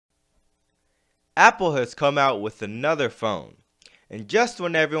Apple has come out with another phone. And just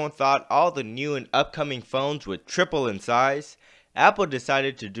when everyone thought all the new and upcoming phones would triple in size, Apple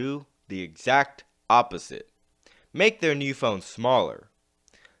decided to do the exact opposite. Make their new phone smaller.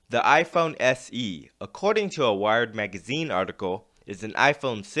 The iPhone SE, according to a Wired magazine article, is an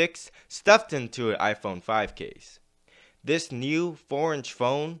iPhone 6 stuffed into an iPhone 5 case. This new 4-inch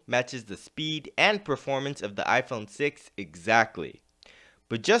phone matches the speed and performance of the iPhone 6 exactly,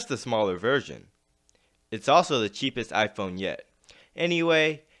 but just a smaller version. It's also the cheapest iPhone yet.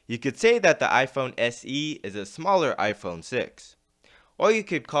 Anyway, you could say that the iPhone SE is a smaller iPhone 6. Or you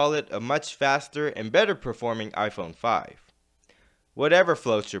could call it a much faster and better performing iPhone 5. Whatever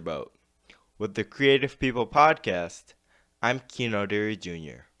floats your boat. With the Creative People Podcast, I'm Kino Deary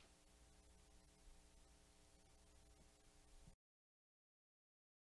Jr.